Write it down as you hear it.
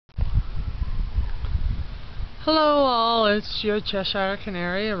Hello all, it's your Cheshire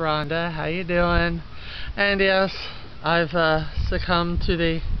Canary, Rhonda. How you doing? And yes, I've succumbed to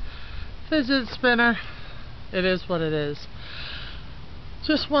the fidget spinner. It is what it is.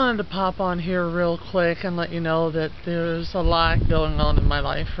 Just wanted to pop on here real quick and let you know that there's a lot going on in my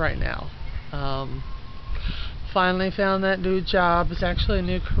life right now. Finally found that new job. It's actually a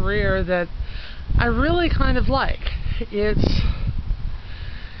new career that I really kind of like.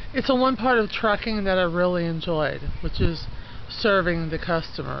 It's a one part of trucking that I really enjoyed, which is serving the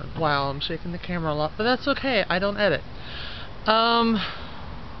customer. Wow, I'm shaking the camera a lot, but that's okay. I don't edit. So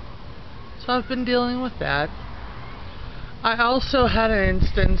I've been dealing with that. I also had an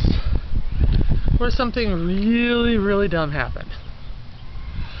instance where something really dumb happened.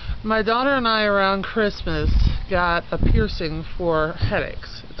 My daughter and I around Christmas got a piercing for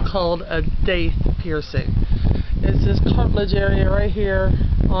headaches. It's called a daith piercing. It's this cartilage area right here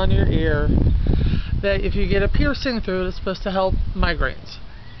on your ear that if you get a piercing through, it's supposed to help migraines.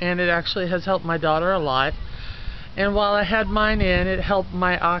 And it actually has helped my daughter a lot. And while I had mine in, it helped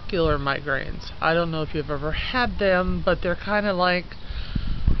my ocular migraines. I don't know if you've ever had them, but they're kind of like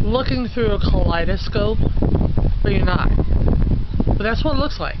looking through a kaleidoscope, but you're not. But that's what it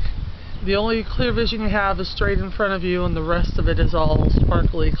looks like. The only clear vision you have is straight in front of you, and the rest of it is all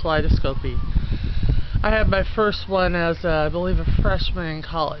sparkly kaleidoscopy. I had my first one as, I believe, a freshman in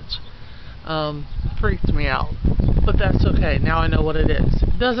college. Freaked me out. But that's okay. Now I know what it is.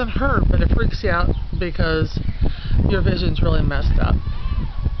 It doesn't hurt, but it freaks you out because your vision's really messed up.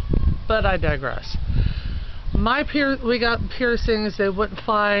 But I digress. We got piercings. They went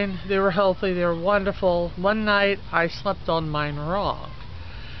fine. They were healthy. They were wonderful. One night I slept on mine wrong.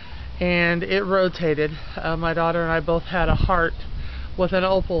 And it rotated. My daughter and I both had a heart with an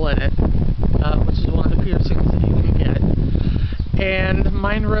opal in it, which is one of the piercings that you can get. And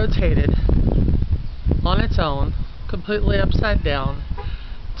mine rotated on its own, completely upside down,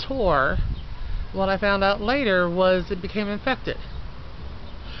 tore. What I found out later was it became infected.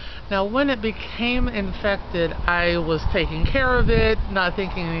 Now, when it became infected, I was taking care of it, not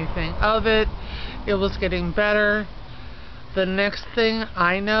thinking anything of it. It was getting better. The next thing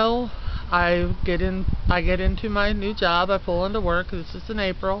I know, I get into my new job. I pull into work. This is in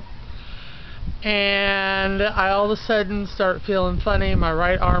April. And I all of a sudden start feeling funny. My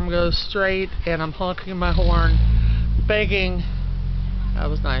right arm goes straight, and I'm honking my horn, begging. That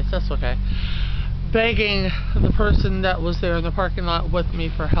was nice. That's okay. Begging the person that was there in the parking lot with me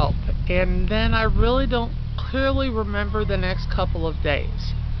for help. And then I really don't clearly remember the next couple of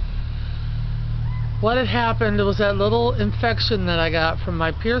days. What had happened was that little infection that I got from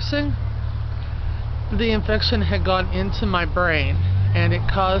my piercing. The infection had gone into my brain, and it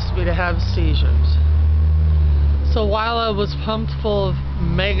caused me to have seizures. So while I was pumped full of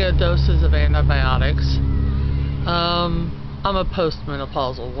mega doses of antibiotics, I'm a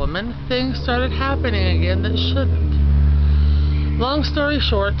postmenopausal woman, things started happening again that shouldn't. Long story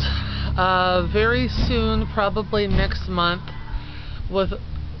short, very soon, probably next month, with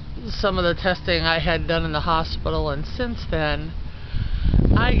some of the testing I had done in the hospital, and since then,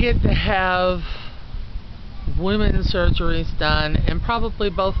 I get to have women's surgeries done, and probably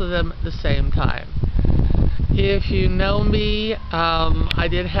both of them at the same time. If you know me, I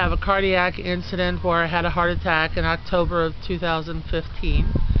did have a cardiac incident where I had a heart attack in October of 2015,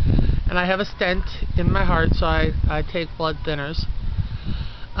 and I have a stent in my heart, so I take blood thinners.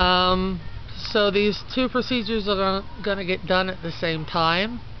 So these two procedures are going to get done at the same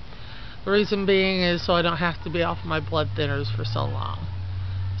time. The reason being is so I don't have to be off my blood thinners for so long.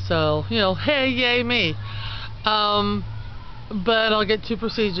 So, you know, hey, yay me. But I'll get two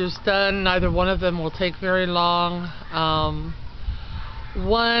procedures done. Neither one of them will take very long.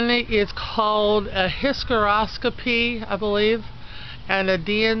 One is called a hysteroscopy, I believe, and a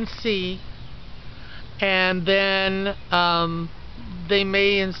DNC. And then they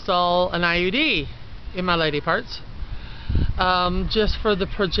may install an IUD in my lady parts. Just for the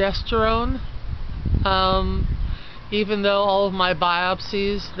progesterone. Even though all of my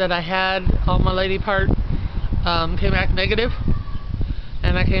biopsies that I had on my lady part came back negative,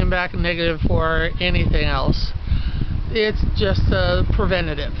 and I came back negative for anything else. It's just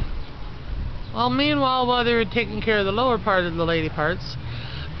preventative. Well, meanwhile, while they were taking care of the lower part of the lady parts,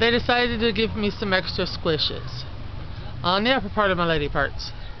 they decided to give me some extra squishes on the upper part of my lady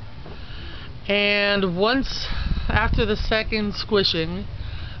parts. And once after the second squishing,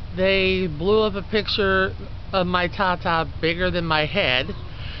 they blew up a picture of my tata bigger than my head,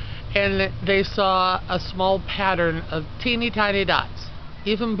 and they saw a small pattern of teeny tiny dots,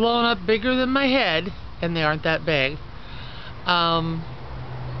 even blown up bigger than my head, and they aren't that big.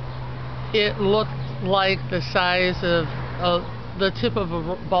 it looked like the size of the tip of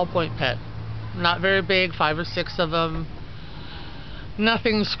a ballpoint pen. Not very big, 5 or 6 of them.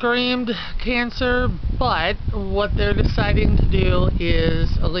 Nothing screamed cancer, but what they're deciding to do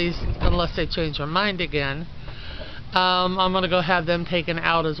is, at least unless they change their mind again, I'm going to go have them taken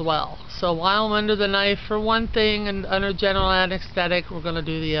out as well. So while I'm under the knife for one thing and under general anesthetic, we're going to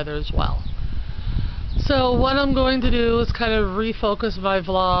do the other as well. So what I'm going to do is kind of refocus my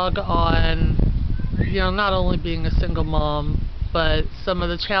vlog on, you know, not only being a single mom, but some of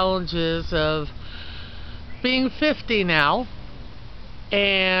the challenges of being 50 now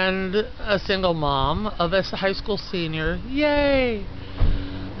and a single mom of a high school senior, yay,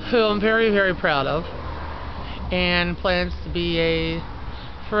 who I'm very, very proud of, and plans to be a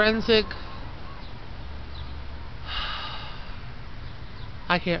forensic,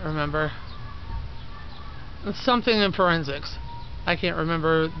 I can't remember, something in forensics. I can't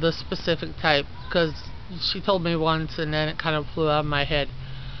remember the specific type because she told me once and then it kind of flew out of my head.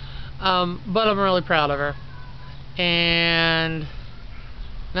 But I'm really proud of her. And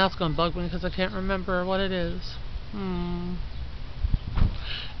now it's going to bug me because I can't remember what it is.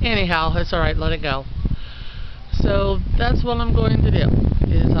 Anyhow, it's alright, let it go. So that's what I'm going to do,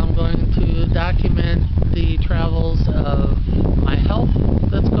 is I'm going to document the travels of my health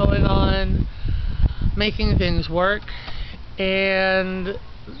that's going on, making things work, and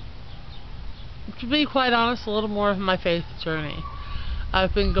to be quite honest, a little more of my faith journey.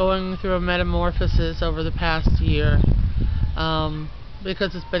 I've been going through a metamorphosis over the past year,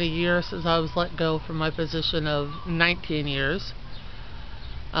 because it's been a year since I was let go from my position of 19 years.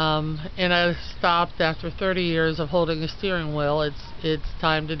 And I stopped after 30 years of holding a steering wheel. It's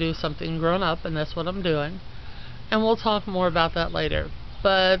time to do something grown up, and that's what I'm doing. And we'll talk more about that later.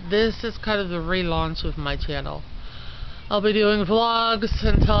 But this is kind of the relaunch of my channel. I'll be doing vlogs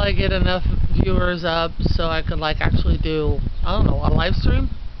until I get enough viewers up so I could actually do, I don't know, a live stream?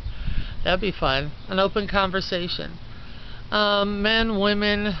 That'd be fun. An open conversation. Men,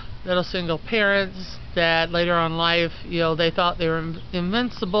 women that are single parents that later on in life, you know, they thought they were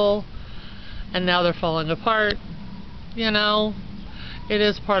invincible and now they're falling apart. You know, it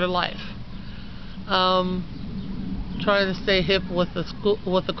is part of life. Trying to stay hip with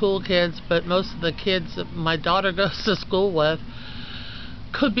the cool kids, but most of the kids that my daughter goes to school with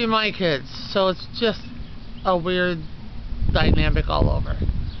could be my kids, so it's just a weird dynamic all over.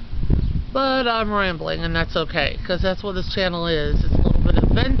 But I'm rambling, and that's okay, because that's what this channel is. It's a little bit of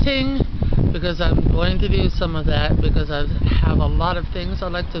venting, because I'm going to do some of that, because I have a lot of things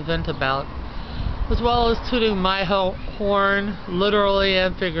I'd like to vent about, as well as tooting my horn, literally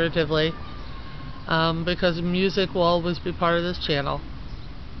and figuratively. Because music will always be part of this channel.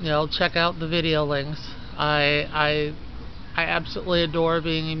 You know, check out the video links. I absolutely adore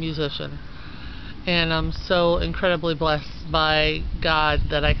being a musician, and I'm so incredibly blessed by God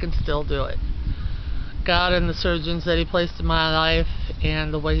that I can still do it. God and the surgeons that He placed in my life,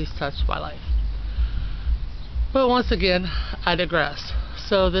 and the way He's touched my life. But once again, I digress.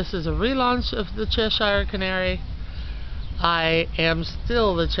 So this is a relaunch of the Cheshire Canary. I am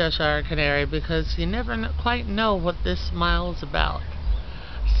still the Cheshire Canary because you never quite know what this smile is about.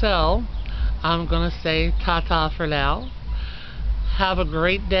 So, I'm going to say ta-ta for now. Have a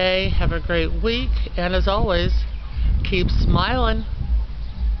great day, have a great week, and as always, keep smiling.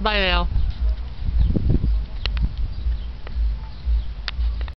 Bye now.